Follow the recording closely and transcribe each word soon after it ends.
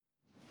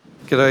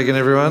G'day again,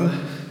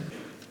 everyone.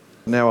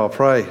 Now I'll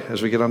pray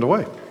as we get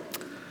underway.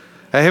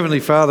 Our Heavenly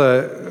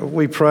Father,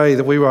 we pray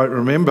that we might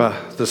remember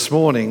this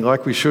morning,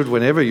 like we should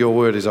whenever your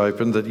word is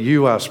opened, that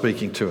you are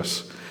speaking to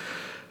us.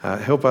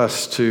 Help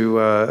us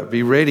to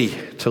be ready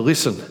to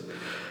listen,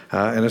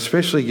 and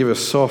especially give us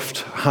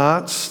soft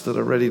hearts that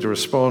are ready to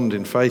respond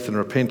in faith and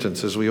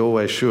repentance, as we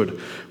always should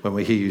when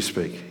we hear you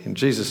speak. In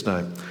Jesus'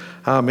 name,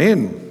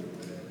 amen.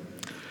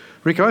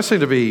 Rick, I seem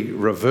to be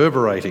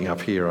reverberating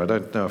up here. I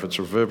don't know if it's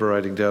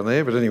reverberating down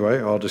there, but anyway,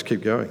 I'll just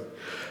keep going.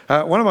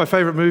 One of my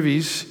favourite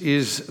movies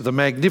is The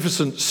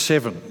Magnificent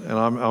Seven, and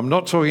I'm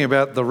not talking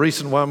about the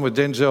recent one with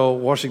Denzel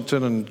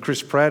Washington and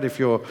Chris Pratt. If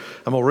you're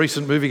a more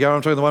recent moviegoer,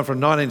 I'm talking the one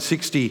from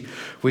 1960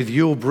 with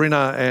Yul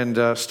Brynner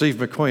and Steve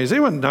McQueen. Does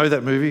anyone know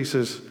that movie? He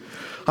says,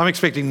 I'm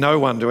expecting no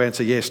one to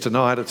answer yes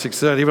tonight at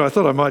 6:30, but I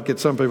thought I might get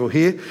some people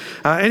here.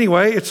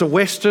 Anyway, it's a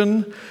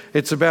Western.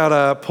 It's about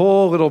a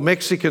poor little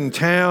Mexican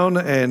town,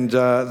 and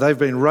they've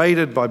been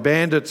raided by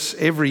bandits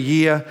every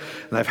year,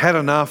 and they've had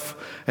enough.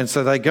 And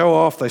so they go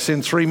off, they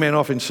send 3 men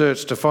off in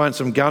search to find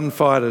some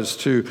gunfighters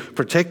to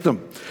protect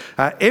them.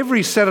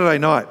 Every Saturday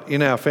night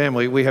in our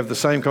family, we have the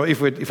same,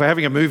 if we're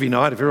having a movie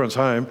night, if everyone's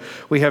home,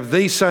 we have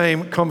the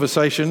same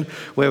conversation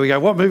where we go,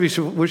 what movie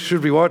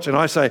should we watch? And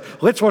I say,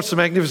 let's watch The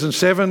Magnificent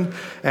Seven.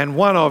 And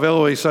one of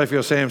Eloise, Sophie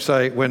or Sam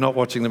say, we're not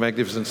watching The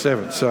Magnificent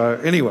Seven. So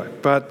anyway,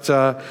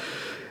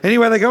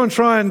 Anyway, they go and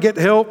try and get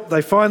help.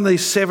 They find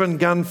these 7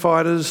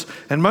 gunfighters,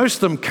 and most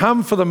of them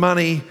come for the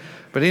money,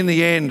 but in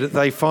the end,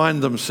 they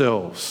find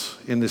themselves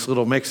in this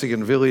little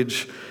Mexican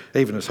village,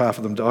 even as half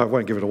of them die. I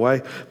won't give it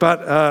away.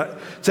 But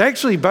it's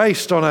actually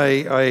based on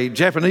a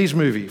Japanese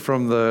movie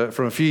from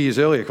a few years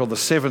earlier called The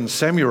Seven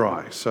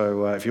Samurai.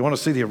 So if you want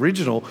to see the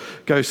original,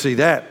 go see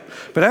that.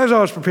 But as I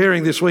was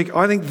preparing this week,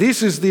 I think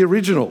this is the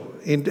original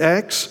in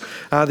Acts.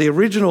 The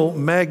original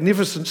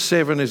Magnificent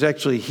Seven is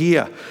actually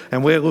here,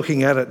 and we're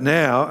looking at it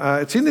now.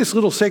 It's in this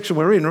little section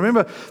we're in.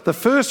 Remember, the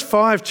first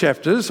 5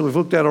 chapters that we've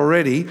looked at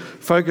already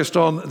focused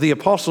on the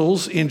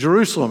apostles in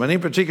Jerusalem, and in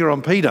particular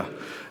on Peter.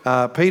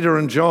 Peter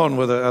and John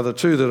are the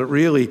 2 that it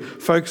really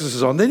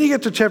focuses on. Then you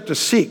get to chapter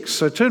 6.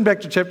 So turn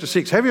back to chapter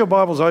 6. Have your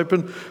Bibles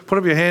open. Put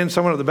up your hand.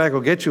 Someone at the back will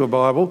get you a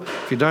Bible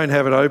if you don't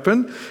have it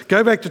open.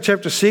 Go back to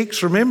chapter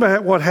 6. Remember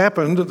what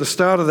happened at the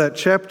start of that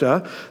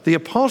chapter. The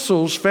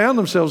apostles found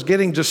themselves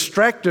getting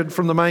distracted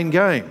from the main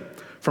game,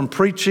 from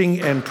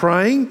preaching and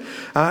praying.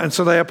 And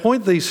so they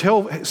appoint these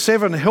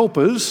 7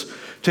 helpers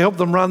to help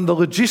them run the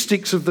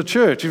logistics of the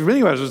church. In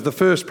many ways, it was the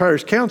first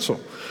parish council.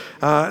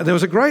 And there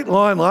was a great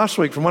line last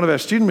week from one of our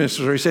student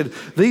ministers where he said,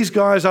 these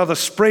guys are the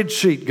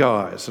spreadsheet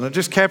guys. And it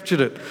just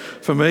captured it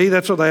for me.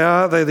 That's what they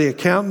are. They're the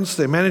accountants.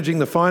 They're managing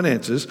the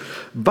finances.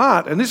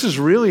 But, and this is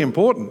really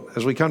important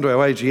as we come to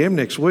our AGM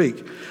next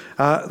week,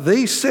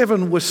 these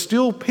 7 were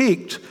still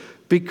picked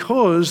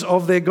because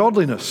of their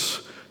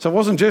godliness. So it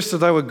wasn't just that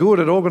they were good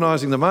at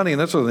organising the money and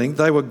that sort of thing.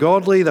 They were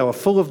godly. They were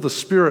full of the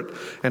Spirit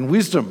and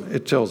wisdom,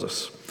 it tells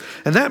us.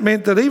 And that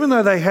meant that even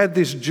though they had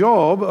this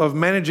job of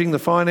managing the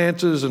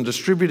finances and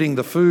distributing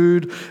the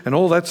food and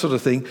all that sort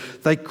of thing,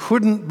 they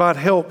couldn't but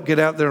help get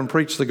out there and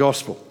preach the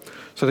gospel.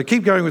 So to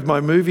keep going with my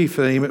movie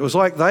theme, it was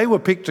like they were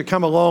picked to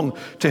come along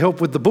to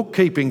help with the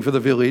bookkeeping for the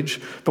village,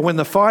 but when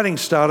the fighting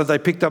started, they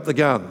picked up the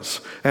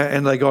guns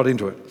and they got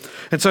into it.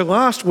 And so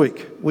last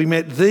week, we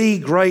met the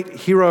great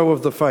hero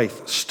of the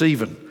faith,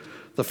 Stephen,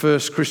 the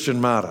first Christian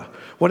martyr.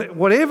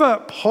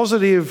 Whatever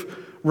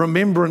positive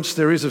remembrance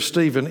there is of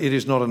Stephen, it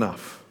is not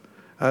enough.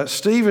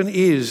 Stephen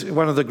is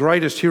one of the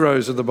greatest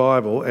heroes of the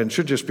Bible and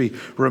should just be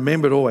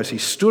remembered always. He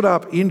stood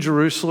up in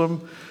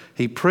Jerusalem,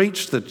 he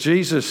preached that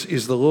Jesus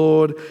is the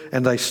Lord,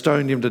 and they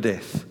stoned him to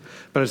death.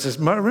 But it says,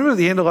 remember at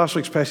the end of last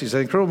week's passage, that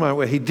incredible moment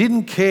where he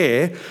didn't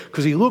care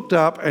because he looked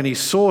up and he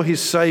saw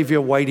his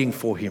Saviour waiting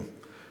for him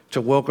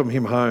to welcome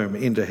him home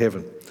into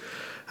heaven.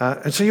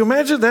 And so you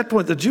imagine at that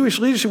point, the Jewish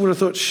leadership would have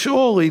thought,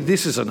 surely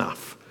this is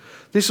enough.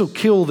 This will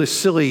kill this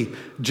silly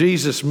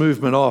Jesus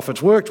movement off.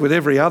 It's worked with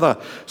every other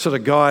sort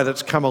of guy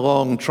that's come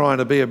along trying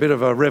to be a bit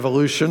of a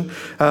revolution.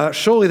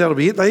 Surely that'll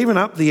be it. They even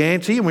upped the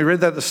ante, and we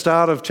read that at the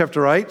start of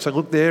chapter 8. So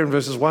look there in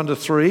verses 1 to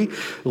 3.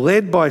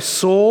 Led by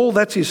Saul,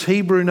 that's his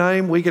Hebrew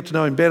name. We get to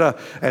know him better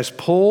as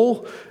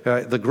Paul,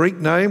 the Greek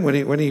name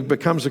when he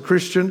becomes a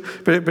Christian.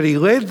 But he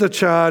led the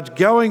charge,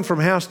 going from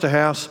house to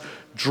house,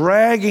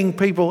 dragging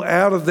people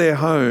out of their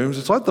homes.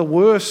 It's like the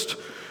worst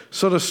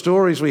sort of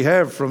stories we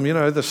have from,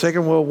 the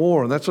Second World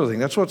War and that sort of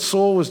thing. That's what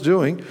Saul was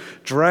doing,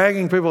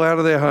 dragging people out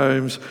of their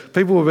homes.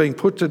 People were being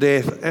put to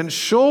death. And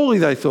surely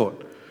they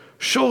thought,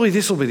 surely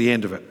this will be the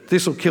end of it.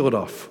 This will kill it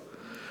off.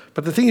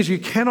 But the thing is, you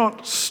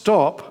cannot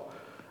stop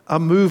a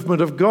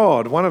movement of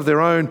God. One of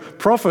their own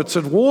prophets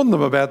had warned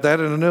them about that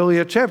in an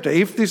earlier chapter.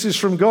 If this is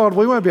from God,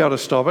 we won't be able to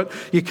stop it.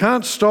 You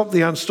can't stop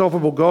the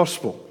unstoppable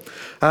gospel.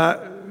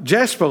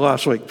 Jasper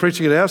last week,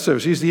 preaching at our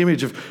service, used the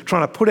image of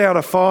trying to put out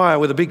a fire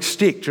with a big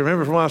stick. Do you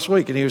remember from last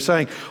week? And he was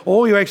saying,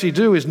 all you actually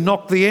do is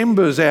knock the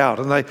embers out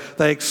and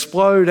they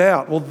explode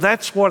out. Well,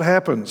 that's what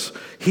happens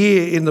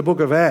here in the book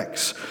of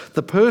Acts.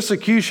 The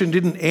persecution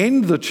didn't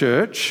end the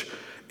church,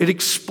 it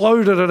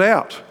exploded it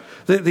out.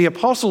 The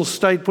apostles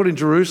stayed put in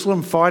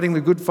Jerusalem, fighting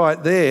the good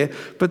fight there,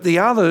 but the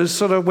others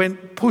sort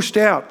of pushed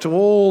out to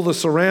all the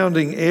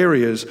surrounding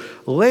areas,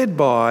 led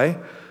by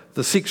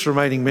the 6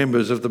 remaining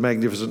members of the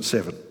Magnificent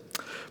Seven.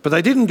 But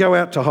they didn't go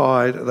out to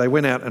hide. They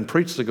went out and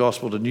preached the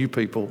gospel to new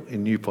people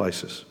in new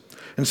places.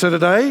 And so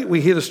today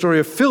we hear the story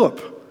of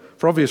Philip.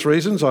 For obvious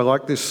reasons, I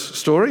like this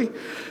story.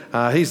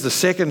 He's the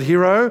second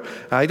hero.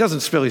 He doesn't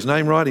spell his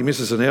name right. He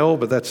misses an L,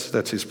 but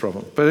that's his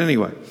problem. But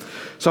anyway,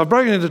 so I've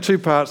broken it into 2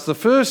 parts. The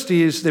first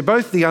is, they're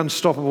both the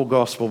unstoppable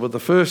gospel, but the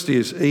first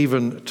is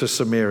even to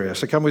Samaria.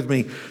 So come with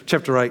me,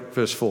 chapter 8,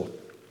 verse 4.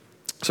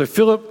 So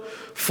Philip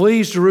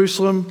flees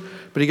Jerusalem,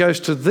 but he goes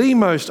to the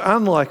most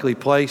unlikely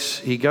place.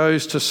 He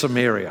goes to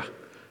Samaria.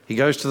 He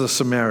goes to the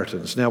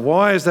Samaritans. Now,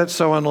 why is that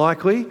so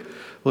unlikely?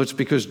 Well, it's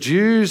because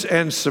Jews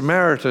and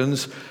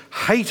Samaritans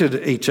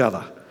hated each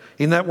other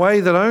in that way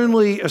that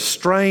only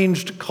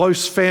estranged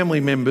close family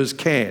members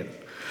can.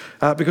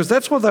 Because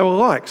that's what they were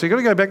like. So you've got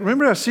to go back.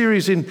 Remember our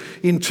series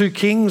in 2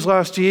 Kings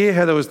last year,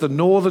 how there was the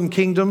northern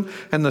kingdom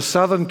and the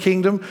southern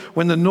kingdom?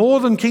 When the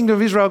northern kingdom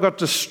of Israel got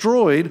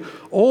destroyed,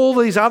 all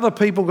these other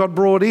people got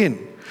brought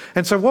in.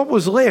 And so what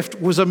was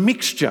left was a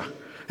mixture.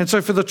 And so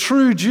for the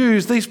true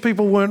Jews, these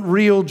people weren't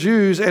real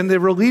Jews, and their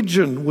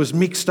religion was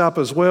mixed up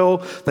as well.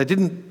 They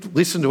didn't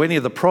listen to any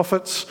of the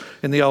prophets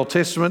in the Old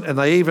Testament, and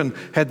they even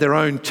had their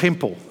own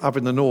temple up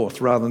in the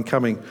north rather than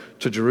coming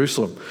to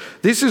Jerusalem.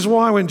 This is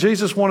why when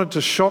Jesus wanted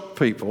to shock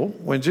people,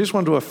 when Jesus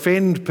wanted to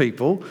offend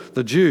people,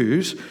 the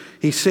Jews,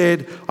 he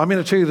said, I'm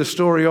going to tell you the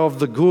story of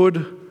the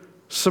Good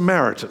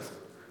Samaritan.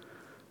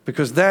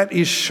 Because that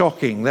is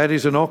shocking. That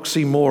is an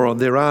oxymoron.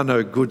 There are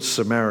no good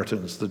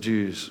Samaritans, the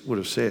Jews would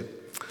have said.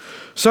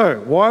 So,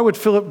 why would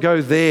Philip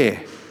go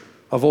there,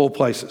 of all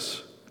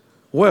places?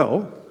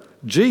 Well,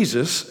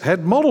 Jesus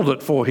had modelled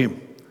it for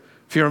him.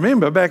 If you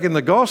remember, back in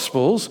the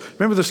Gospels,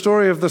 remember the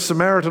story of the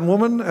Samaritan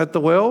woman at the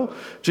well?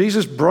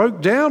 Jesus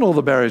broke down all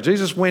the barriers.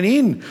 Jesus went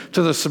in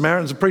to the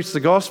Samaritans and preached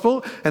the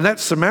gospel, and that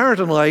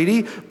Samaritan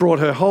lady brought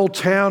her whole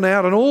town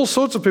out, and all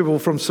sorts of people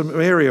from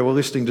Samaria were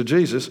listening to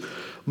Jesus.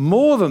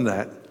 More than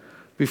that,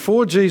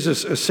 before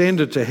Jesus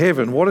ascended to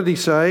heaven, what did he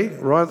say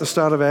right at the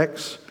start of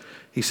Acts?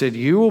 He said,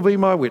 you will be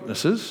my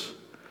witnesses,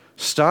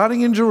 starting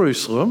in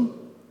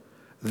Jerusalem,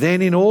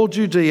 then in all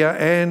Judea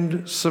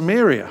and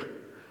Samaria,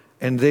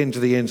 and then to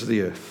the ends of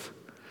the earth.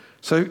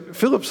 So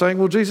Philip's saying,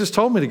 well, Jesus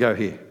told me to go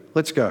here.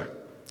 Let's go.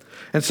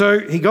 And so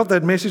he got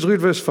that message. Look at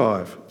verse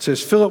 5. It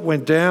says, Philip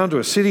went down to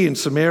a city in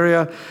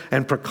Samaria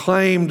and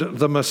proclaimed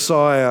the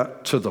Messiah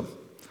to them.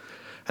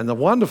 And the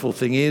wonderful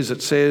thing is,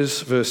 it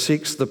says, verse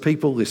 6, the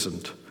people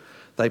listened.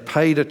 They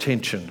paid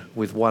attention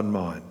with one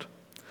mind.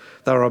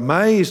 They were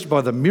amazed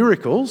by the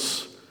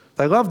miracles.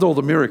 They loved all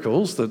the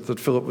miracles that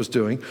Philip was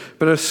doing,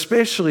 but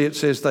especially it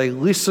says they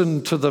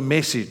listened to the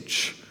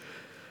message.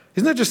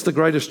 Isn't that just the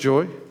greatest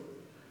joy?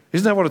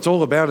 Isn't that what it's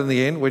all about in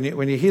the end? When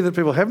you hear that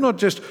people have not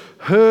just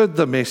heard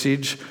the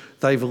message,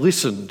 they've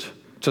listened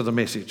to the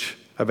message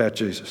about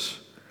Jesus.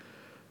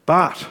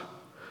 But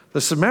the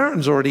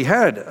Samaritans already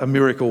had a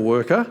miracle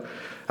worker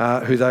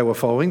who they were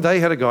following. They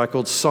had a guy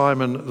called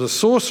Simon the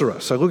sorcerer.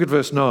 So look at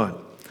verse 9.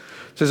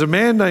 It says, a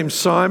man named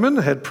Simon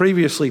had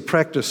previously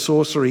practiced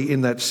sorcery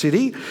in that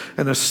city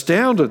and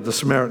astounded the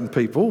Samaritan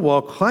people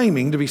while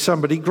claiming to be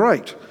somebody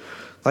great.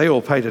 They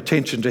all paid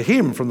attention to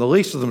him, from the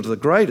least of them to the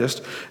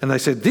greatest, and they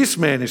said, this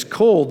man is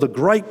called the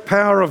great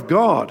power of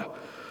God.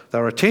 They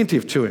were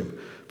attentive to him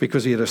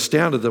because he had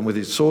astounded them with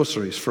his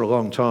sorceries for a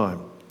long time.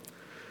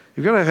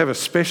 You've got to have a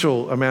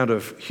special amount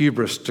of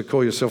hubris to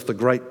call yourself the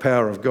great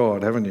power of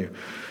God, haven't you?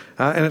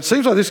 And it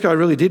seems like this guy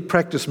really did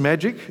practice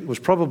magic. It was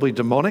probably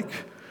demonic.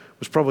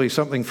 It was probably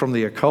something from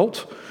the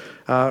occult.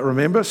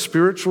 Remember,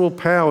 spiritual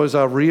powers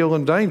are real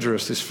and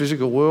dangerous. This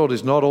physical world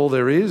is not all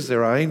there is.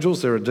 There are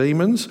angels, there are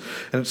demons.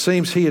 And it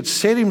seems he had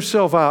set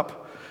himself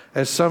up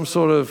as some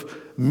sort of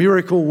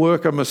miracle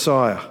worker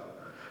Messiah,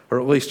 or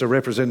at least a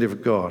representative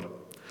of God.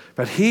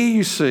 But here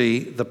you see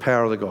the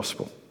power of the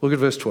gospel. Look at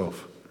verse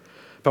 12.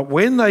 But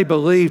when they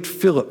believed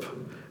Philip,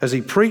 as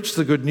he preached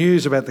the good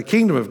news about the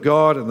kingdom of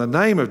God and the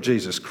name of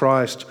Jesus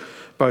Christ,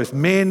 both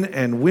men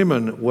and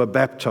women were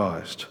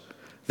baptized.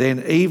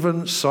 Then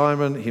even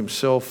Simon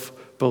himself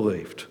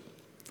believed.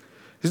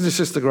 Isn't this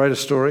just the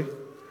greatest story?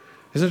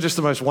 Isn't it just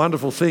the most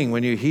wonderful thing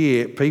when you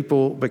hear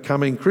people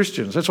becoming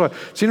Christians? That's why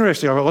it's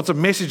interesting. I've got lots of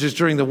messages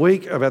during the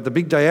week about the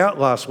big day out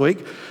last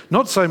week.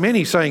 Not so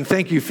many saying,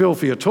 thank you, Phil,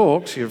 for your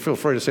talks. You feel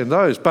free to send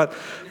those. But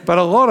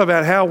a lot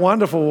about how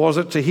wonderful was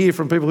it to hear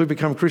from people who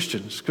become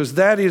Christians. Because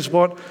that's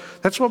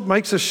what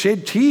makes us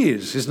shed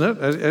tears, isn't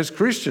it? As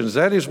Christians,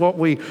 that is what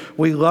we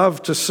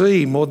love to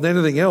see more than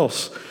anything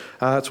else.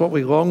 It's what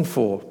we long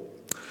for.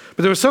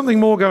 But there was something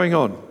more going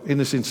on in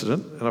this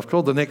incident, and I've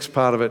called the next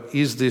part of it,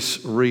 Is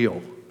This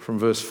Real? From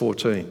verse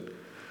 14.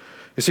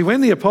 You see,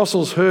 when the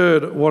apostles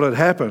heard what had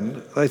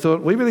happened, they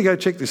thought, we better go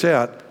check this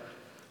out.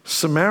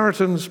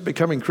 Samaritans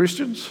becoming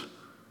Christians?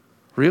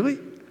 Really?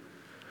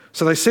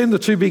 So they send the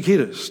two big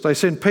hitters. They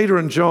send Peter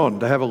and John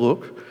to have a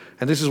look,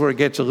 and this is where it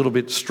gets a little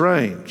bit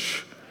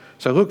strange.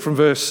 So look from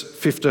verse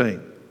 15.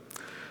 It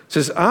It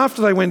says,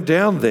 after they went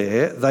down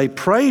there, they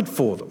prayed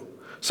for them,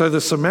 so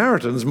the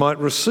Samaritans might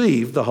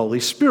receive the Holy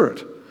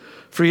Spirit,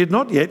 for he had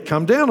not yet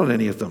come down on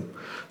any of them.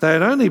 They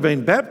had only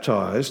been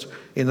baptised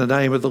in the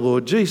name of the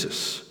Lord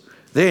Jesus.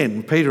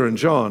 Then Peter and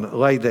John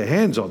laid their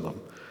hands on them,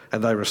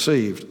 and they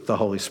received the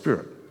Holy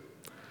Spirit.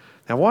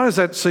 Now, why does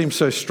that seem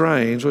so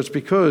strange? Well, it's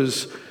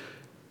because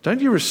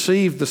don't you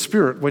receive the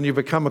Spirit when you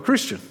become a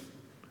Christian?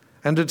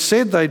 And it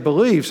said they'd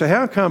believe, so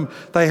how come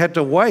they had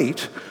to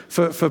wait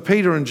for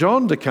Peter and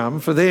John to come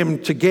for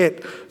them to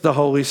get the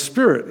Holy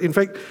Spirit? In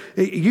fact,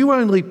 you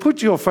only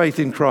put your faith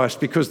in Christ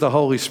because the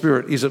Holy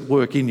Spirit is at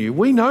work in you.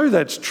 We know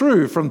that's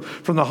true from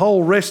the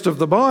whole rest of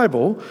the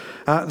Bible.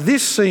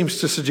 This seems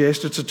to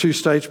suggest it's a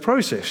two-stage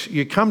process.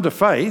 You come to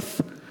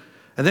faith,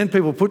 and then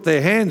people put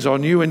their hands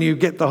on you and you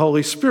get the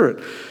Holy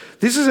Spirit.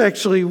 This is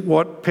actually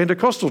what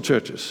Pentecostal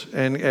churches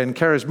and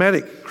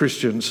charismatic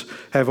Christians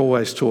have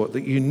always taught,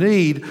 that you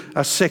need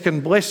a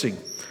second blessing.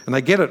 And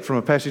they get it from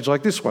a passage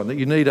like this one, that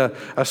you need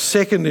a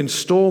second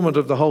instalment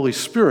of the Holy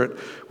Spirit,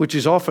 which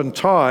is often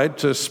tied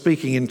to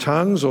speaking in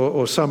tongues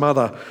or some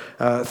other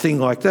thing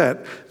like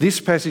that.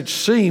 This passage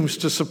seems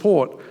to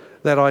support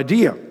that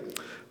idea.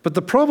 But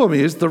the problem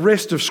is the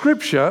rest of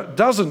Scripture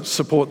doesn't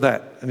support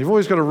that. And you've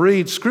always got to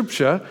read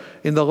Scripture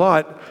in the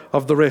light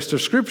of the rest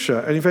of Scripture.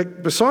 And in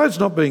fact, besides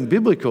not being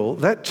biblical,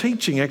 that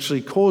teaching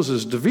actually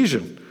causes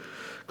division,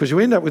 because you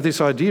end up with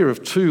this idea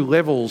of two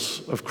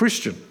levels of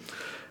Christian,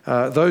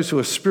 those who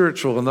are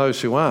spiritual and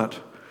those who aren't.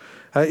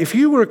 If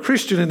you were a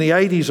Christian in the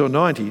 80s or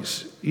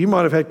 90s, you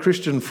might have had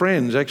Christian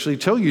friends actually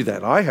tell you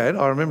that. I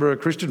remember a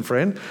Christian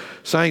friend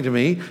saying to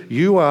me,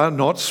 "You are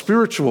not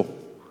spiritual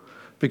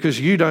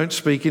because you don't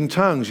speak in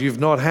tongues. You've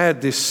not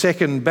had this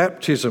second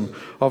baptism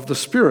of the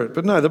Spirit."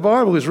 But no, the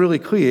Bible is really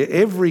clear.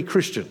 Every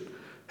Christian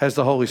has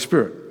the Holy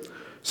Spirit.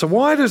 So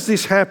why does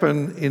this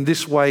happen in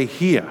this way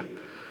here?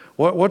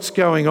 What's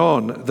going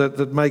on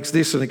that makes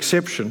this an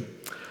exception?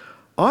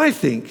 I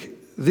think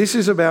this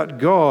is about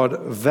God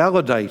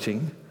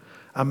validating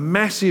a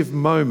massive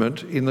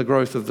moment in the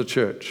growth of the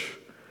church.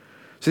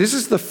 So this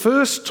is the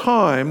first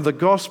time the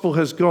gospel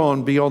has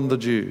gone beyond the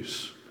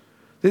Jews.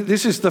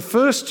 This is the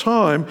first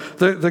time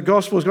the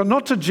gospel has gone,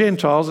 not to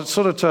Gentiles, it's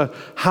sort of to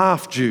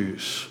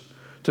half-Jews,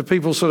 to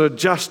people sort of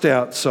just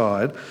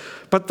outside.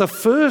 But the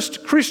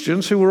first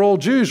Christians, who were all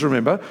Jews,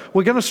 remember,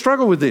 were going to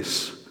struggle with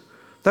this.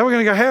 They were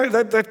going to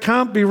go, that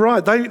can't be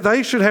right.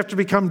 They should have to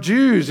become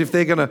Jews if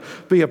they're going to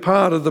be a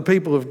part of the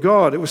people of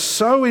God. It was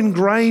so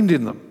ingrained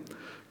in them.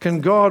 Can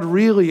God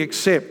really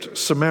accept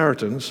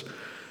Samaritans?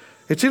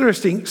 It's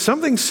interesting,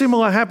 something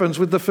similar happens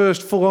with the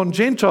first full-on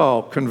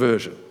Gentile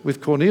conversion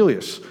with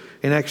Cornelius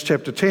in Acts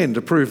chapter 10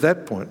 to prove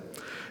that point.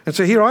 And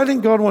so here I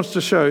think God wants to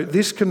show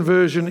this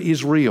conversion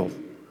is real.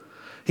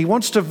 He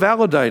wants to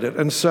validate it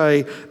and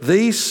say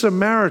these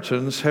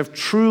Samaritans have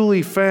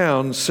truly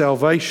found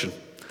salvation.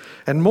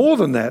 And more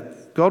than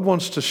that, God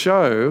wants to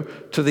show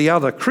to the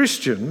other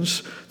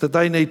Christians that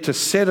they need to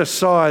set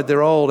aside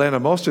their old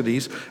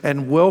animosities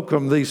and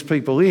welcome these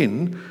people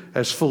in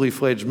as fully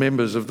fledged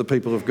members of the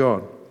people of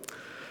God.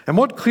 And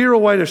what clearer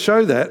way to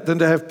show that than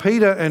to have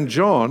Peter and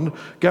John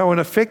go and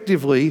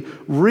effectively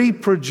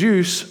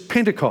reproduce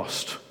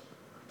Pentecost?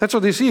 That's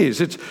what this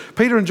is. It's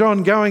Peter and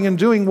John going and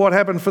doing what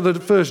happened for the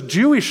first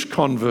Jewish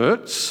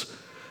converts,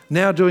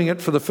 now doing it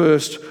for the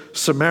first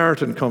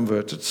Samaritan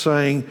converts. It's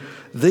saying,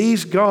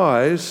 these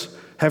guys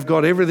have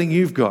got everything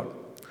you've got.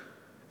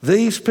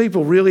 These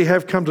people really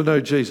have come to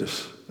know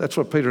Jesus. That's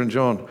what Peter and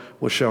John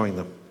were showing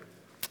them.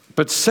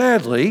 But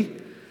sadly,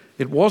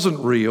 it wasn't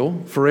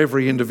real for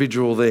every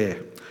individual there.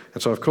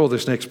 And so I've called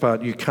this next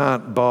part, You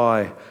Can't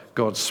Buy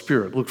God's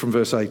Spirit. Look from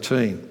verse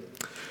 18.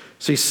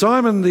 See,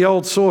 Simon, the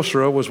old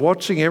sorcerer, was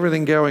watching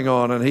everything going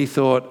on, and he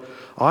thought,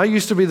 I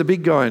used to be the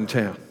big guy in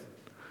town.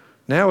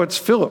 Now it's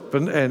Philip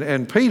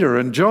and Peter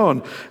and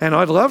John, and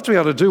I'd love to be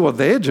able to do what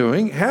they're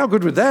doing. How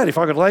good would that if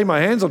I could lay my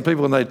hands on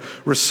people and they'd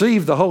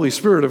receive the Holy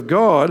Spirit of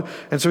God?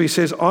 And so he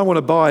says, I want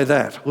to buy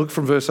that. Look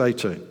from verse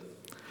 18. It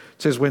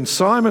says, when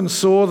Simon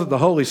saw that the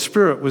Holy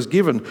Spirit was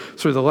given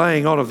through the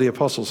laying on of the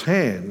apostles'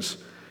 hands,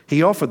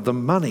 he offered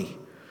them money,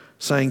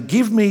 saying,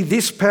 give me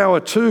this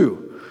power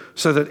too,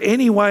 so that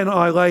anyone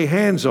I lay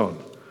hands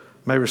on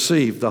may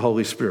receive the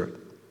Holy Spirit.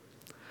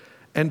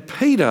 And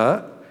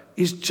Peter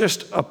is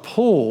just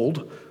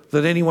appalled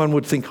that anyone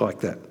would think like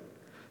that.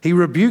 He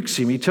rebukes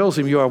him. He tells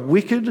him, you are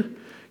wicked,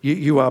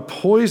 you are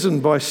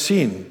poisoned by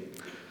sin.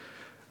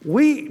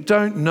 We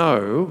don't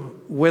know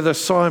whether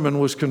Simon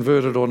was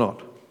converted or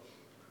not.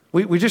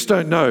 We just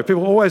don't know.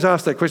 People always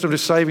ask that question. I'm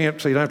just saving it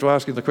so you don't have to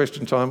ask in the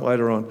question time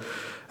later on.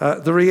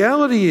 The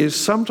reality is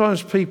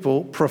sometimes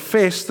people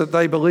profess that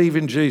they believe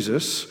in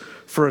Jesus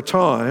for a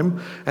time,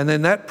 and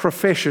then that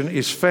profession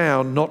is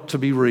found not to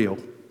be real.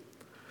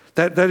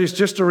 That is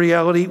just a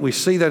reality. We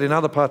see that in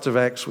other parts of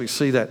Acts. We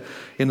see that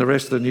in the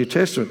rest of the New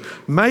Testament.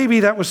 Maybe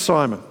that was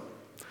Simon.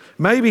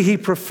 Maybe he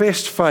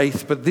professed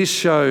faith, but this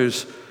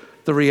shows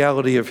the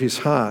reality of his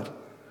heart.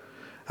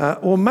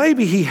 Or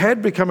maybe he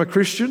had become a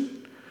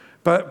Christian,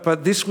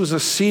 But this was a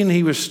sin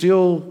he was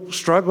still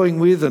struggling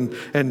with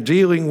and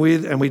dealing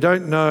with, and we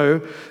don't know,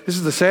 this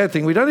is the sad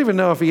thing, we don't even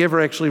know if he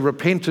ever actually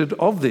repented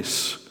of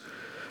this.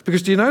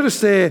 Because do you notice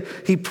there,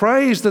 he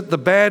prays that the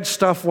bad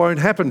stuff won't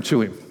happen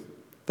to him.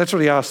 That's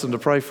what he asked them to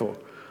pray for,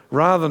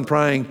 rather than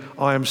praying,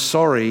 I am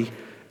sorry,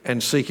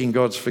 and seeking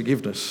God's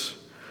forgiveness.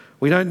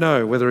 We don't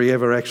know whether he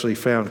ever actually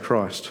found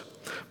Christ.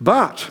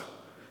 But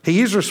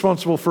he is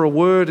responsible for a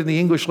word in the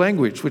English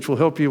language, which will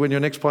help you when you're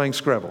next playing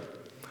Scrabble.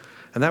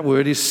 And that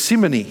word is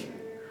simony.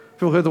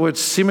 People heard the word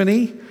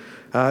simony?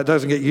 It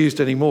doesn't get used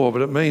anymore,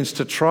 but it means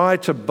to try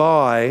to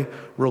buy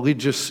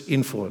religious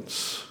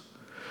influence.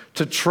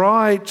 To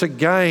try to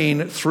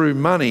gain through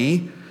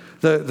money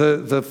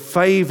the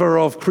favour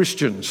of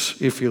Christians,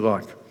 if you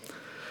like.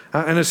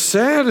 And as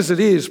sad as it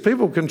is,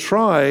 people can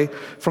try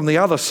from the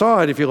other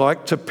side, if you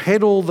like, to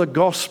peddle the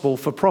gospel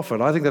for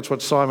profit. I think that's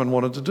what Simon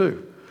wanted to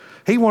do.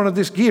 He wanted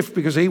this gift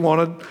because he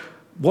wanted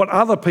what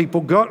other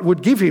people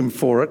would give him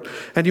for it.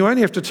 And you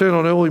only have to turn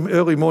on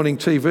early morning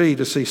TV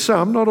to see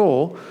some, not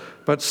all,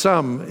 but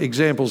some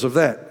examples of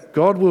that.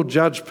 God will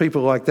judge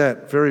people like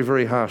that very,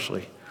 very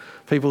harshly.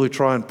 People who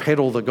try and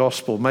peddle the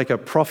gospel, make a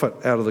profit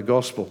out of the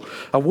gospel.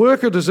 A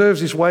worker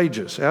deserves his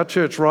wages. Our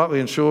church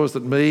rightly ensures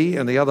that me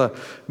and the other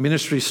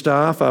ministry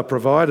staff are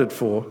provided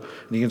for.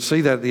 And you can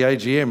see that at the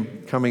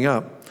AGM coming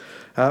up.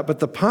 But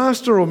the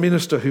pastor or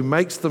minister who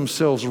makes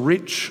themselves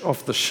rich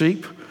off the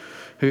sheep,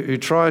 who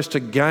tries to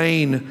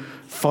gain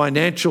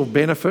financial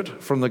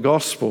benefit from the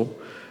gospel,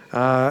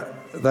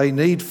 they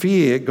need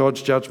fear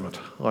God's judgment,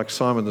 like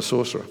Simon the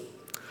sorcerer.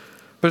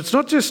 But it's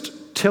not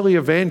just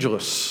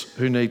televangelists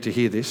who need to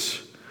hear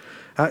this.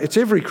 It's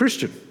every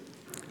Christian.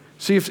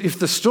 See, if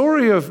the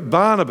story of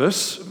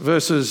Barnabas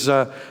versus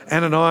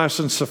Ananias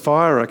and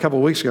Sapphira a couple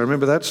of weeks ago,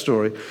 remember that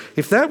story?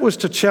 If that was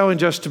to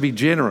challenge us to be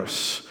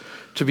generous,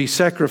 to be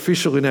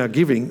sacrificial in our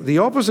giving, the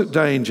opposite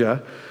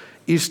danger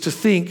is to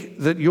think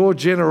that your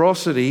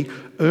generosity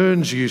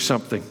earns you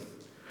something,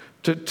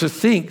 to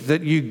think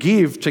that you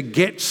give to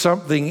get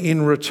something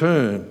in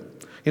return.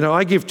 You know,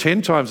 I give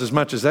 10 times as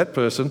much as that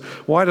person.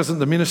 Why doesn't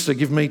the minister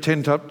give me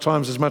 10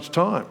 times as much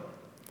time?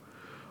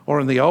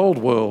 Or in the old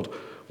world,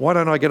 why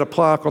don't I get a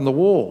plaque on the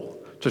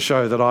wall to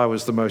show that I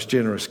was the most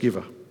generous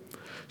giver?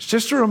 It's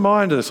just a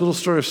reminder, this little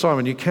story of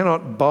Simon, you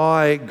cannot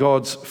buy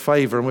God's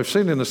favour. And we've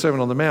seen it in the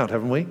Sermon on the Mount,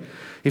 haven't we?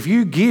 If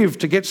you give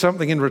to get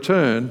something in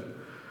return,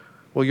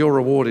 well, your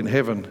reward in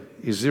heaven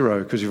is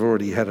zero because you've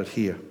already had it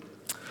here.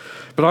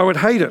 But I would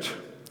hate it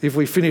if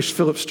we finished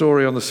Philip's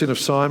story on the sin of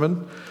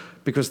Simon,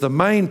 because the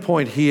main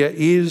point here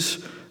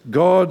is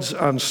God's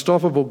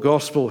unstoppable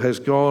gospel has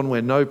gone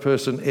where no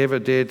person ever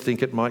dared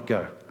think it might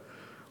go,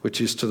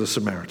 which is to the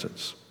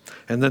Samaritans.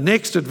 And the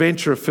next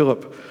adventure of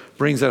Philip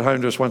brings that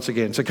home to us once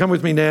again. So come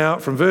with me now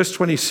from verse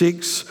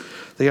 26,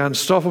 the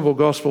unstoppable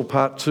gospel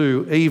part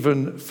 2,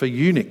 even for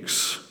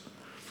eunuchs.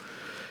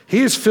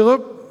 Here's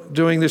Philip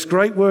doing this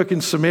great work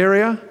in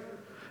Samaria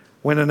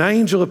when an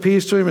angel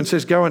appears to him and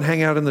says, go and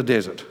hang out in the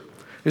desert.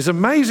 It's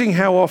amazing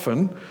how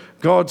often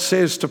God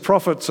says to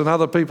prophets and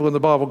other people in the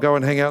Bible, go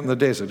and hang out in the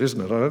desert,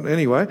 isn't it?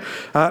 Anyway,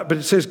 but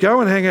it says, go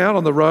and hang out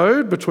on the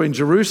road between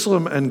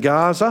Jerusalem and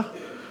Gaza.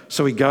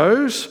 So he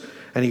goes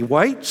and he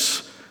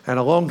waits, and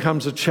along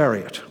comes a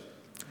chariot.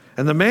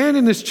 And the man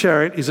in this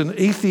chariot is an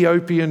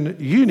Ethiopian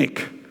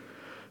eunuch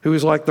who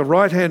is like the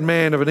right-hand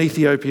man of an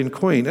Ethiopian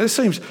queen. This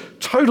seems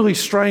totally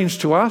strange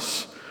to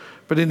us,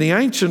 but in the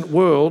ancient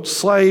world,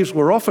 slaves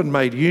were often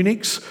made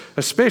eunuchs,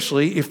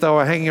 especially if they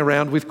were hanging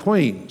around with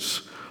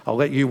queens. I'll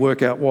let you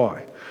work out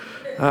why.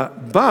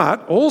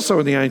 But also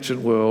in the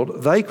ancient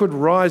world, they could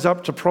rise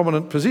up to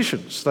prominent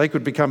positions. They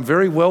could become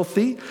very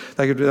wealthy.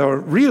 They were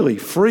really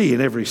free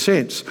in every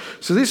sense.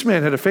 So this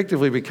man had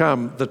effectively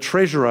become the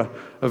treasurer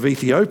of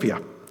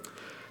Ethiopia.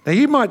 Now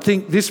you might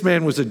think this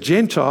man was a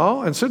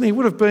Gentile, and certainly he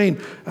would have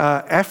been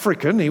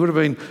African. He would have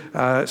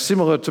been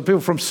similar to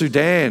people from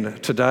Sudan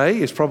today,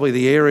 is probably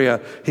the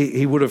area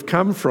he would have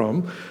come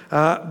from.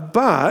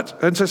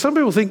 And so some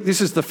people think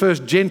this is the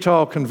first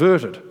Gentile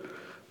converted.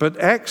 But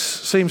Acts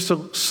seems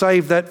to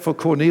save that for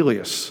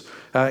Cornelius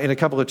in a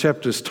couple of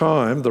chapters'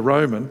 time, the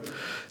Roman.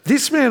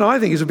 This man, I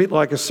think, is a bit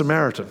like a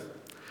Samaritan.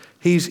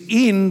 He's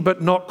in,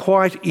 but not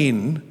quite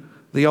in,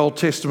 the Old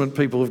Testament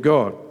people of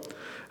God.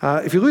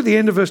 If you look at the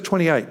end of verse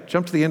 28,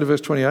 jump to the end of verse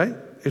 28,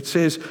 it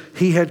says,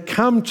 he had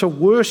come to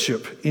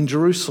worship in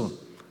Jerusalem.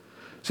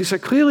 See, so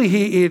clearly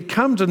he had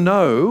come to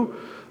know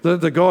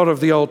the God of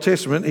the Old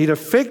Testament. He'd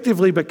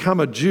effectively become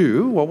a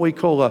Jew, what we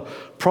call a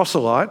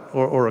proselyte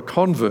or a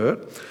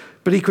convert,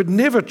 but he could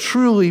never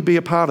truly be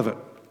a part of it,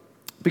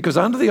 because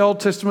under the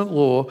Old Testament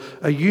law,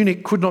 a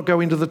eunuch could not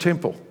go into the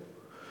temple.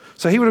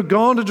 So he would have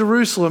gone to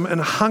Jerusalem and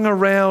hung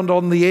around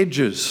on the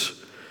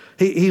edges.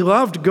 He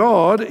loved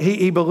God.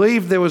 He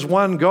believed there was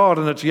one God,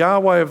 and it's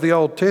Yahweh of the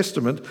Old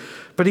Testament,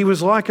 but he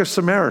was like a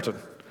Samaritan.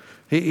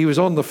 He was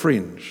on the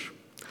fringe.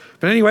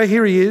 But anyway,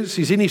 here he is.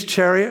 He's in his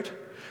chariot,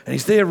 and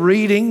he's there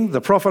reading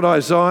the prophet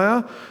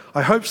Isaiah.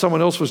 I hope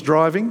someone else was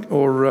driving,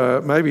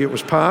 or maybe it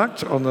was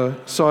parked on the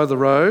side of the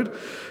road.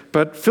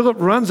 But Philip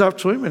runs up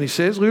to him and he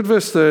says, look at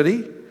verse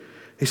 30,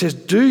 He says,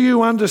 do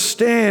you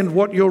understand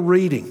what you're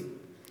reading?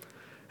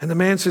 And the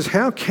man says,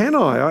 how can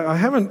I? I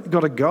haven't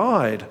got a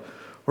guide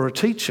or a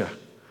teacher.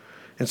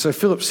 And so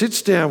Philip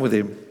sits down with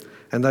him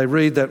and they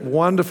read that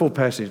wonderful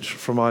passage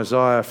from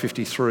Isaiah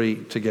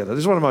 53 together.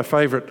 This is one of my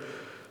favourite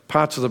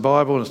parts of the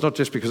Bible, and it's not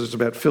just because it's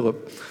about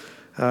Philip.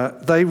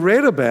 They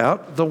read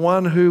about the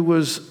one who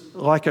was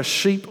like a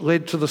sheep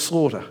led to the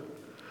slaughter.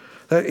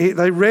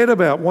 They read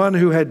about one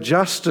who had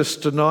justice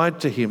denied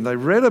to him. They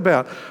read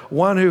about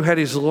one who had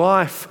his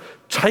life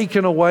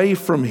taken away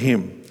from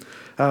him,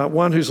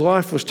 one whose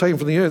life was taken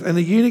from the earth. And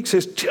the eunuch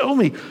says, tell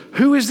me,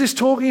 who is this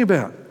talking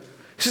about?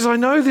 He says, I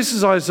know this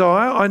is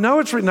Isaiah. I know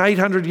it's written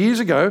 800 years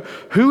ago.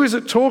 Who is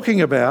it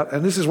talking about?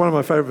 And this is one of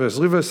my favourite verses.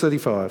 Look at verse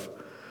 35.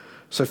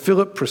 So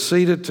Philip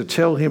proceeded to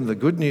tell him the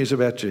good news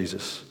about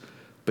Jesus,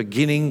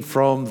 beginning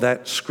from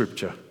that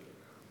scripture.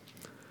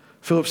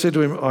 Philip said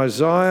to him,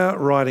 Isaiah,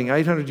 writing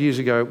 800 years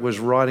ago, was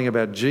writing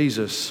about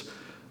Jesus.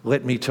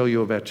 Let me tell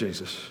you about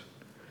Jesus.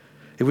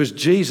 It was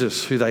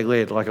Jesus who they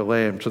led like a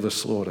lamb to the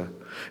slaughter.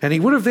 And he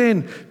would have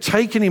then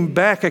taken him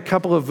back a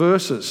couple of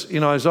verses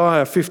in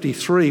Isaiah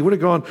 53. He would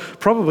have gone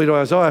probably to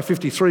Isaiah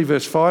 53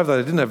 verse 5, though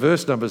they didn't have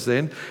verse numbers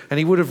then, and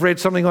he would have read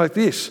something like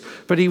this.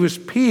 But he was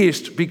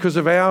pierced because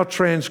of our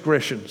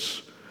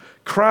transgressions,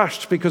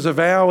 crushed because of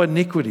our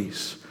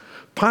iniquities.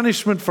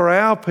 Punishment for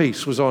our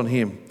peace was on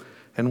him,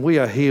 and we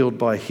are healed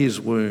by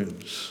his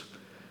wounds.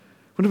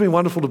 Wouldn't it have been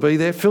wonderful to be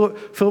there?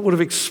 Philip would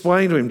have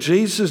explained to him,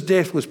 Jesus'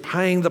 death was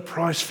paying the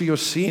price for your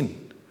sin.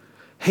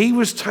 He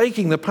was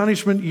taking the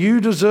punishment you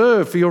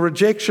deserve for your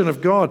rejection of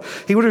God.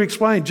 He would have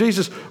explained,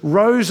 Jesus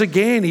rose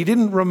again. He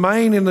didn't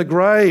remain in the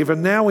grave,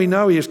 and now we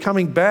know he is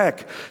coming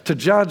back to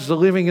judge the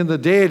living and the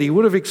dead. He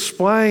would have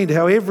explained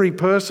how every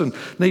person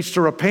needs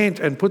to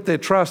repent and put their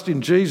trust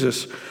in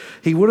Jesus.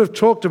 He would have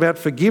talked about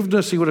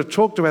forgiveness. He would have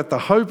talked about the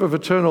hope of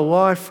eternal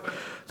life,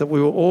 that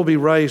we will all be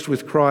raised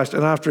with Christ.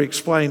 And after he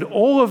explained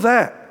all of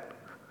that,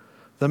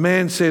 the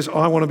man says,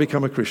 I want to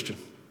become a Christian.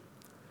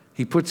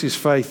 He puts his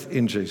faith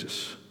in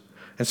Jesus.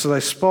 And so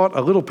they spot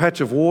a little patch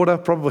of water,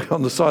 probably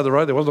on the side of the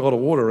road. There wasn't a lot of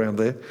water around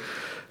there.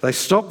 They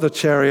stop the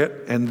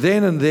chariot, and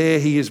then and there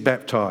he is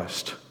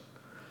baptised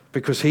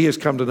because he has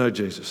come to know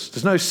Jesus.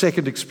 There's no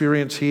second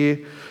experience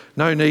here.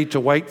 No need to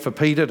wait for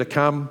Peter to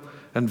come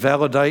and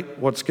validate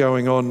what's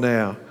going on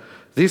now.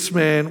 This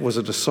man was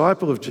a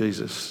disciple of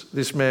Jesus.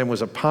 This man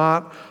was a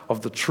part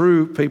of the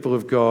true people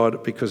of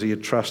God because he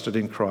had trusted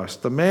in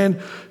Christ. The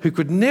man who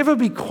could never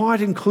be quite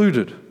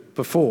included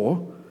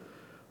before,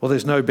 well,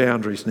 there's no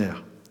boundaries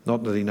now.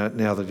 Not that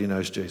now that he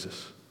knows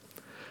Jesus.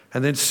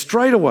 And then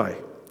straight away,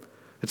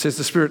 it says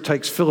the Spirit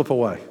takes Philip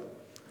away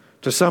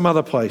to some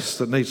other place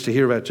that needs to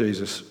hear about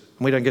Jesus. And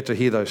we don't get to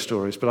hear those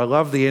stories, but I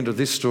love the end of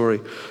this story.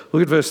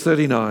 Look at verse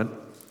 39.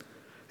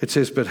 It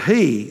says, but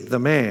he, the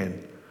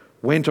man,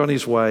 went on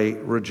his way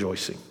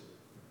rejoicing.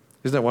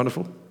 Isn't that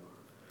wonderful?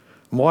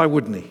 Why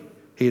wouldn't he?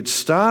 He had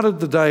started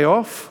the day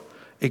off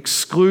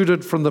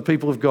excluded from the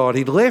people of God.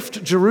 He'd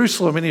left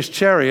Jerusalem in his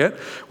chariot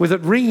with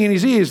it ringing in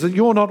his ears that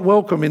you're not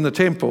welcome in the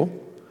temple.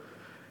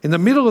 In the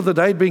middle of the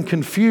day, he'd been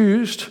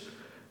confused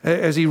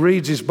as he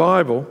reads his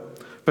Bible,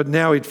 but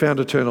now he'd found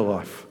eternal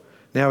life.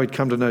 Now he'd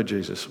come to know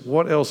Jesus.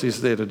 What else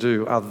is there to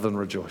do other than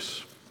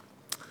rejoice?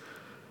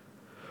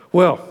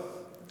 Well,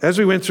 as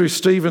we went through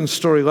Stephen's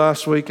story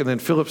last week and then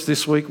Philip's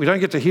this week, we don't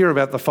get to hear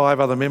about the 5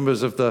 other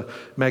members of the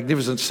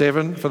Magnificent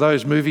Seven. For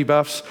those movie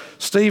buffs,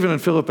 Stephen and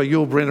Philip are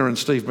Yul Brynner and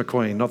Steve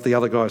McQueen, not the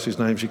other guys whose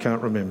names you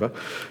can't remember.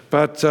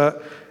 But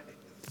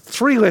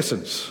 3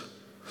 lessons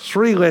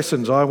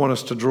I want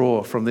us to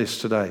draw from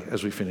this today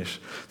as we finish.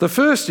 The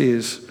first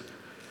is,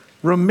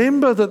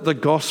 remember that the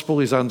gospel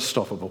is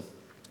unstoppable.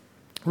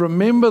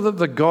 Remember that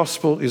the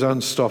gospel is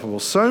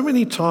unstoppable. So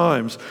many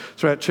times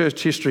throughout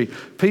church history,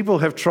 people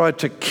have tried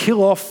to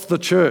kill off the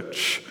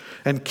church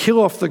and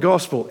kill off the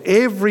gospel.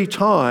 Every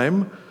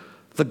time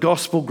the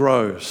gospel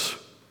grows.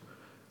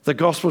 The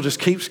gospel just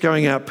keeps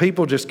going out.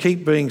 People just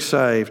keep being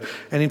saved.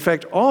 And in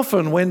fact,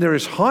 often when there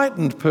is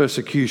heightened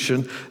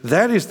persecution,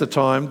 that is the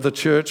time the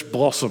church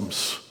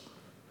blossoms.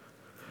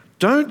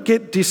 Don't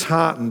get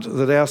disheartened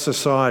that our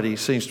society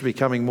seems to be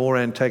becoming more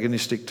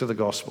antagonistic to the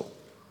gospel.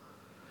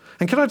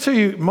 And can I tell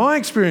you, my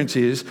experience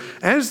is,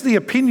 as the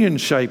opinion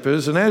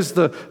shapers and as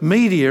the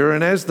media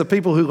and as the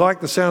people who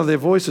like the sound of their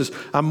voices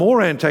are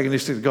more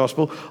antagonistic to the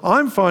gospel,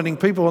 I'm finding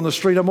people on the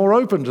street are more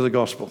open to the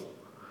gospel.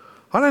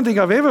 I don't think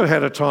I've ever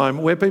had a time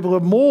where people are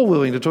more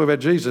willing to talk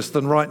about Jesus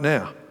than right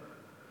now.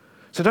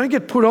 So don't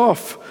get put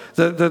off.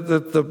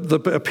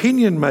 The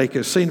opinion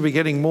makers seem to be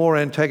getting more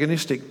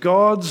antagonistic.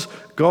 God's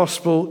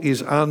gospel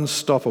is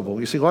unstoppable.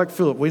 You see, like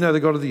Philip, we know the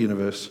God of the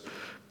universe.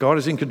 God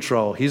is in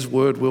control. His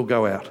word will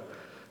go out.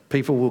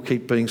 People will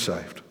keep being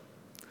saved.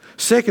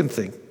 Second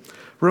thing,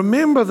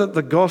 remember that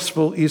the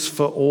gospel is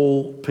for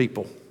all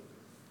people.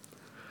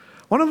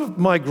 One of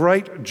my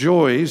great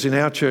joys in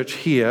our church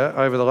here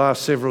over the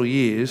last several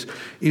years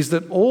is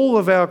that all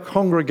of our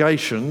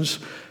congregations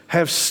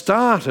have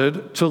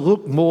started to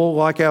look more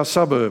like our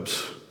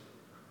suburbs,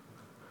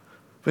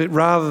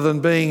 rather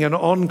than being an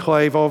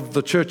enclave of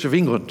the Church of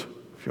England,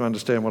 if you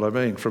understand what I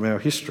mean, from our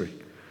history.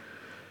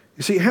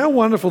 You see, how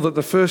wonderful that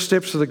the first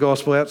steps of the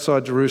gospel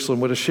outside Jerusalem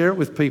were to share it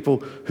with people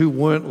who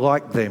weren't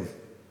like them.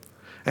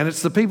 And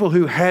it's the people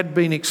who had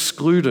been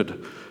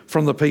excluded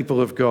from the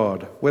people of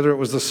God, whether it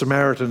was the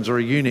Samaritans or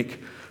a eunuch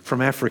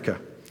from Africa.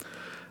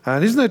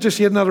 And isn't that just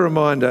yet another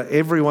reminder?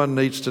 Everyone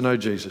needs to know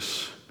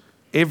Jesus.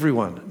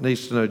 Everyone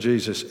needs to know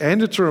Jesus.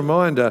 And it's a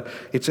reminder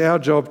it's our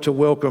job to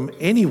welcome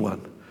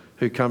anyone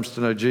who comes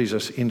to know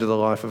Jesus into the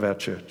life of our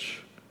church.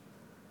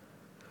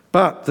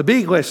 But the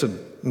big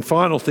lesson and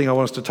final thing I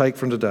want us to take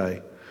from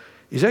today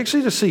is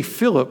actually to see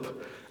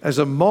Philip as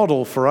a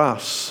model for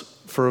us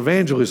for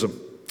evangelism.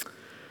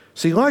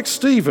 See, like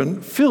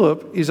Stephen,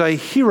 Philip is a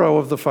hero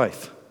of the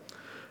faith.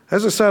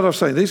 As I started off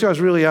saying, these guys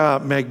really are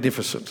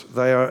magnificent.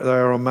 They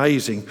are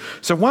amazing.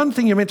 So one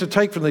thing you're meant to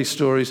take from these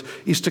stories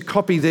is to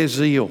copy their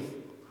zeal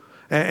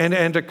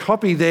and to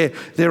copy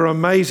their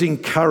amazing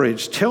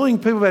courage. Telling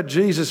people about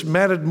Jesus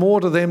mattered more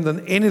to them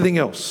than anything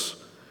else.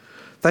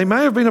 They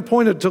may have been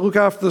appointed to look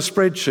after the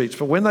spreadsheets,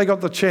 but when they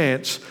got the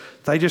chance,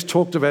 they just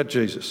talked about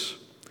Jesus.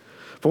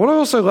 But what I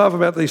also love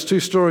about these two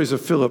stories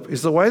of Philip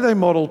is the way they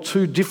model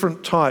two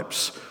different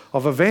types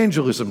of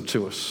evangelism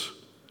to us.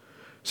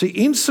 See,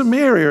 in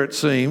Samaria, it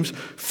seems,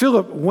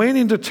 Philip went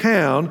into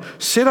town,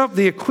 set up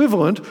the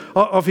equivalent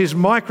of his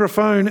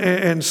microphone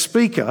and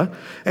speaker,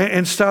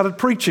 and started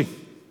preaching.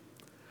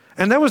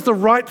 And that was the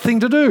right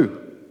thing to do.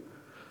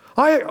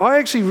 I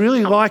actually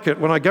really like it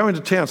when I go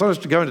into town. So I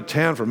used to go into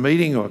town for a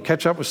meeting or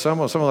catch up with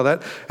someone or something like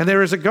that, and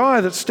there is a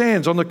guy that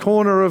stands on the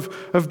corner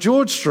of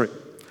George Street.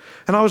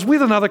 And I was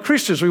with another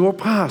Christian as we walked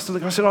past,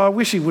 and I said, I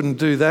wish he wouldn't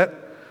do that.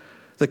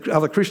 The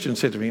other Christian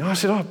said to me, I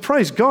said,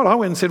 praise God. I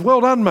went and said,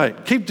 well done,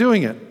 mate. Keep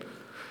doing it.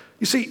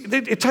 You see,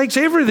 it takes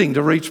everything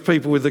to reach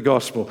people with the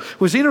gospel. It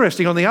was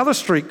interesting, on the other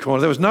street corner,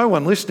 there was no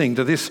one listening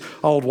to this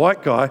old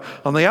white guy.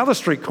 On the other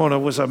street corner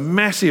was a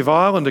massive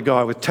Islander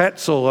guy with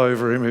tats all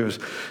over him who was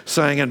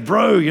saying, and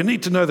bro, you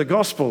need to know the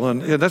gospel.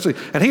 And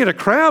he had a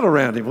crowd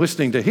around him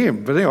listening to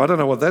him. But anyway, I don't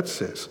know what that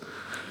says.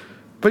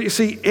 But you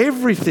see,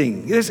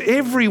 there's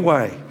every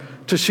way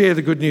to share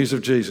the good news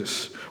of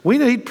Jesus. We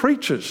need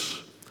preachers.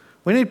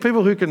 We need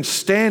people who can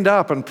stand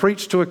up and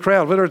preach to a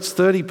crowd, whether it's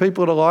 30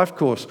 people at a life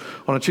course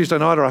on a Tuesday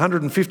night or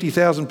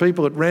 150,000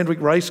 people at Randwick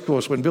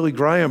Racecourse when Billy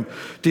Graham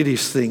did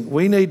his thing.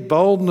 We need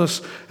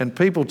boldness and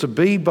people to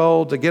be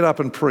bold, to get up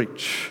and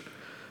preach.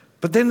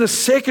 But then the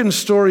second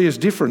story is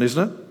different,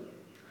 isn't it?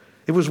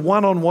 It was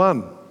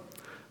one-on-one.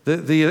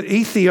 The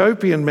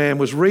Ethiopian man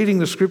was reading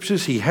the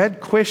scriptures, he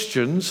had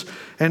questions,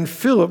 and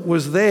Philip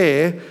was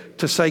there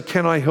to say,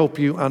 can I help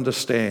you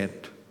understand?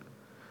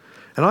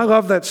 And I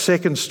love that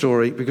second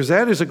story because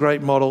that is a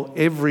great model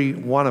every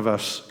one of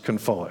us can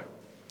follow.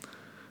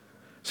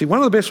 See, one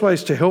of the best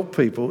ways to help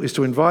people is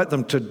to invite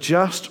them to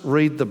just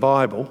read the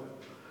Bible,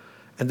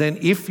 and then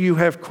if you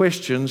have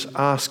questions,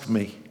 ask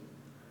me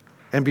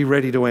and be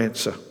ready to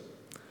answer.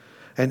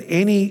 And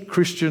any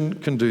Christian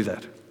can do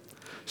that.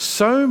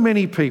 So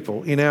many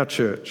people in our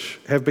church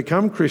have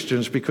become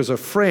Christians because a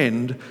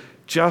friend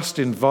just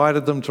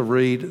invited them to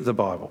read the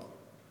Bible.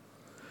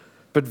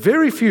 But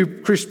very few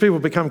people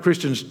become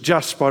Christians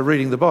just by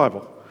reading the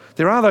Bible.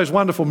 There are those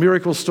wonderful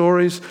miracle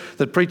stories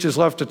that preachers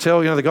love to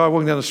tell. You know, the guy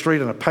walking down the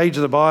street and a page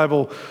of the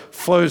Bible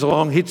flows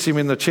along, hits him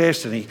in the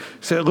chest, and he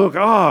said, look,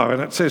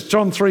 and it says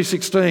John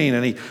 3:16,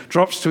 and he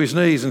drops to his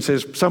knees and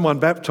says, someone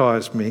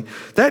baptized me.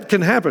 That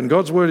can happen.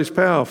 God's word is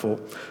powerful.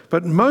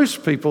 But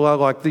most people are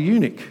like the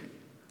eunuch.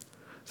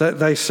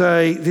 They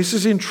say, this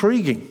is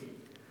intriguing.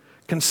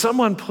 Can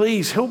someone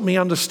please help me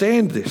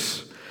understand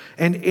this?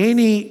 And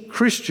any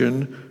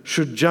Christian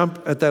should jump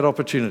at that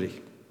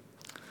opportunity.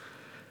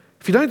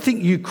 If you don't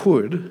think you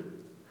could,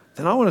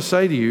 then I want to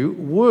say to you,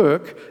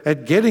 work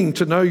at getting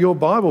to know your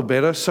Bible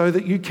better so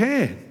that you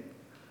can.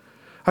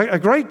 A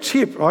great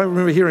tip I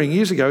remember hearing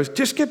years ago is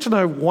just get to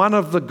know one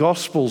of the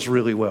Gospels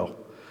really well.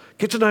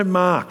 Get to know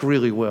Mark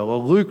really well, or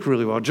Luke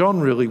really well, John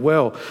really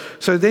well.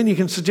 So then you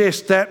can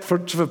suggest that for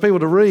people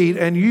to read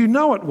and you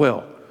know it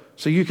well,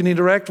 so you can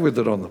interact with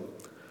it on them.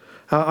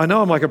 I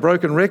know I'm like a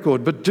broken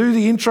record, but do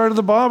the intro to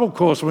the Bible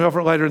course when we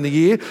offer it later in the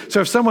year.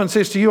 So if someone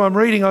says to you, I'm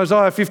reading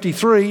Isaiah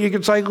 53, you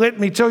can say, let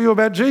me tell you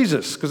about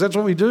Jesus, because that's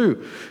what we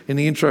do in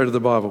the intro to the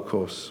Bible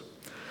course.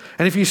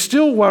 And if you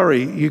still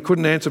worry you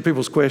couldn't answer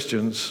people's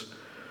questions,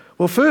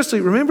 well,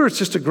 firstly, remember it's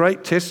just a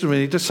great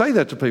testimony to say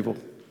that to people.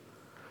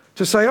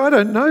 To say, I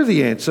don't know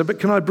the answer, but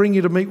can I bring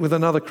you to meet with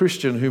another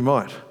Christian who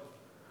might?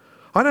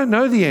 I don't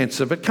know the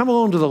answer, but come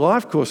along to the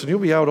life course and you'll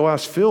be able to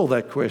ask Phil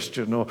that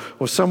question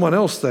or someone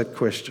else that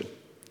question.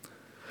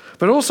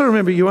 But also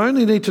remember, you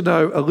only need to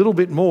know a little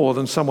bit more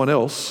than someone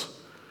else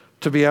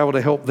to be able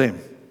to help them.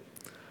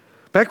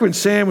 Back when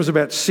Sam was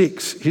about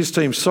 6, his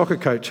team's soccer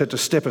coach had to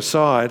step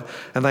aside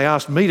and they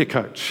asked me to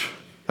coach.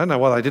 I don't know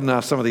why they didn't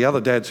ask some of the other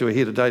dads who are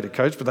here today to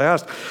coach, but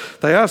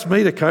they asked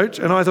me to coach,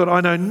 and I thought, I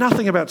know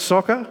nothing about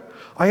soccer.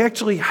 I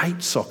actually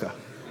hate soccer.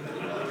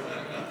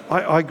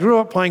 I grew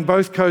up playing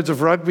both codes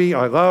of rugby.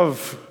 I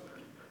love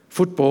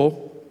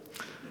football.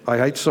 I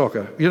hate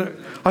soccer.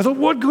 I thought,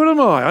 what good am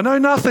I? I know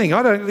nothing.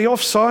 The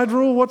offside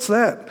rule, what's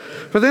that?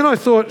 But then I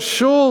thought,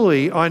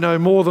 surely I know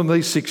more than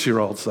these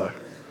 6-year-olds though.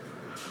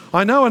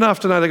 I know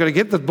enough to know they've got to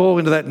get the ball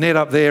into that net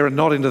up there and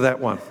not into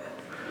that one.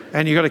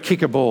 And you've got to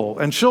kick a ball.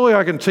 And surely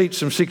I can teach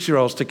some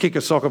 6-year-olds to kick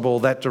a soccer ball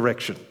that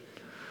direction.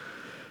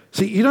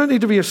 See, you don't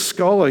need to be a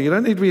scholar. You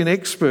don't need to be an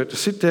expert to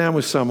sit down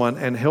with someone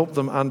and help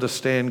them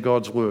understand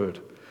God's word.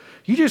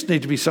 You just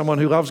need to be someone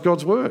who loves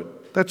God's word.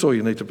 That's all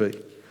you need to be.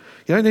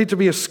 You don't need to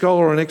be a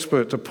scholar or an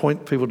expert to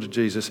point people to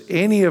Jesus.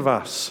 Any of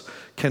us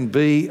can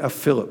be a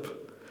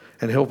Philip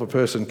and help a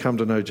person come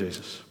to know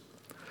Jesus.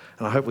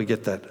 And I hope we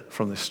get that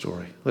from this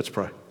story. Let's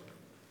pray.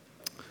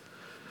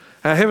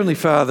 Our Heavenly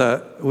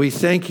Father, we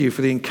thank you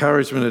for the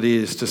encouragement it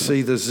is to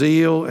see the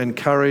zeal and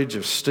courage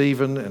of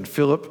Stephen and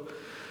Philip,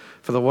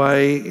 for the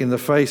way in the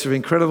face of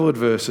incredible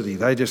adversity,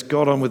 they just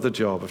got on with the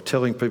job of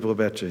telling people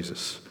about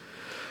Jesus.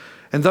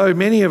 And though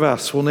many of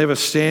us will never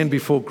stand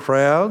before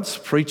crowds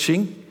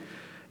preaching,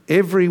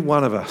 every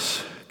one of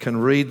us can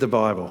read the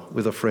Bible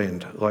with a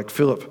friend, like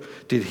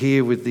Philip did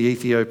here with the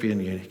Ethiopian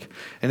eunuch.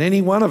 And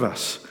any one of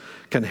us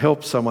can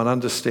help someone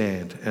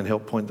understand and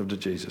help point them to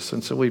Jesus.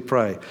 And so we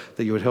pray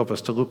that you would help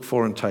us to look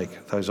for and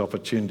take those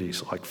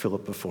opportunities like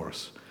Philip before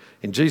us.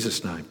 In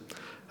Jesus' name,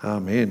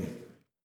 amen.